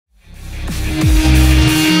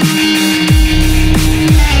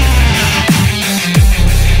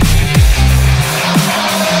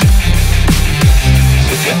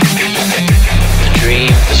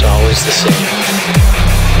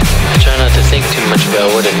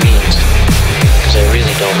about what it means, cause I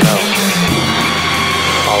really don't know.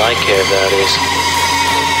 All I care about is,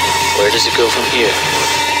 where does it go from here?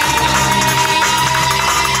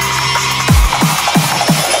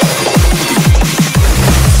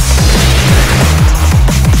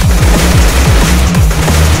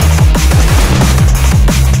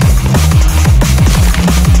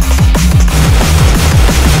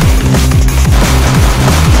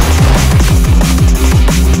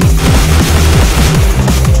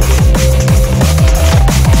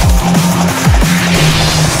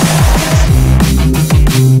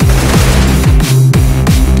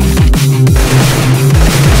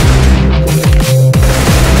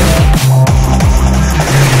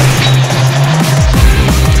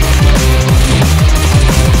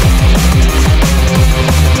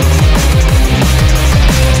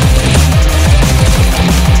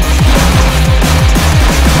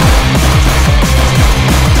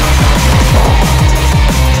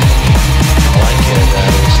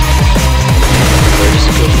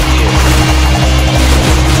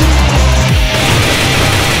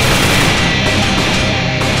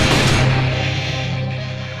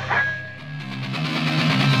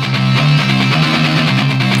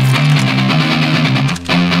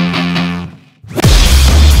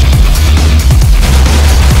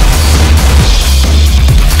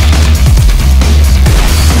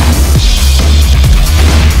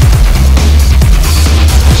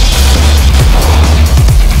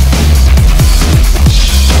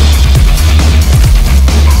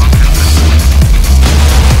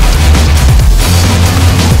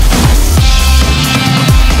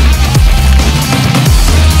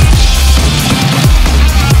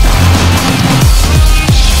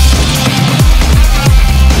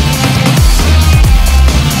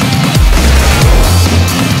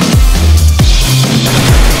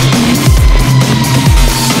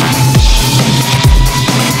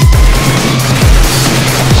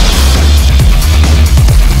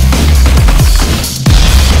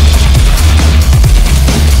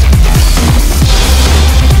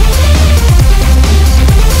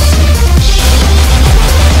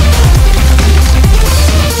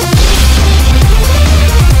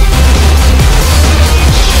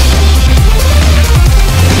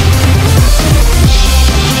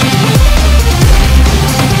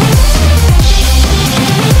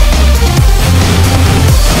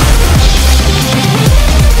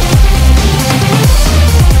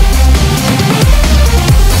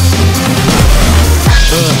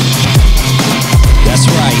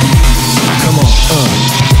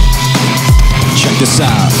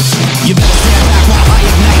 You better stand back while I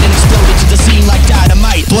ignite and explode into the scene like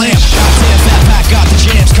dynamite. Blam! Goddamn, fat pack got the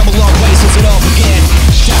jams. Come a long way since it all began.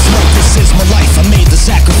 That's right, this is my life. I made the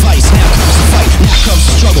sacrifice. Now comes the fight. Now comes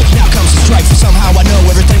the struggle. Now comes the strife. Somehow I know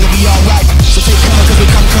everything will be alright. So take cover cause we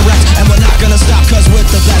come correct. And we're not gonna stop cause we're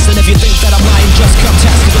the best. And if you think that I'm lying, just come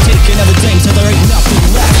test. Cause we're taking everything till there ain't nothing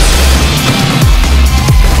left.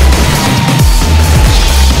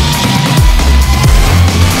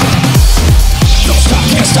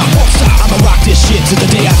 Can't stop, won't stop, I'ma rock this shit to the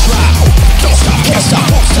day I drop. Don't stop, can't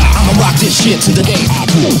stop, won't stop, I'ma rock this shit to the day I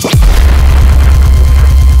move.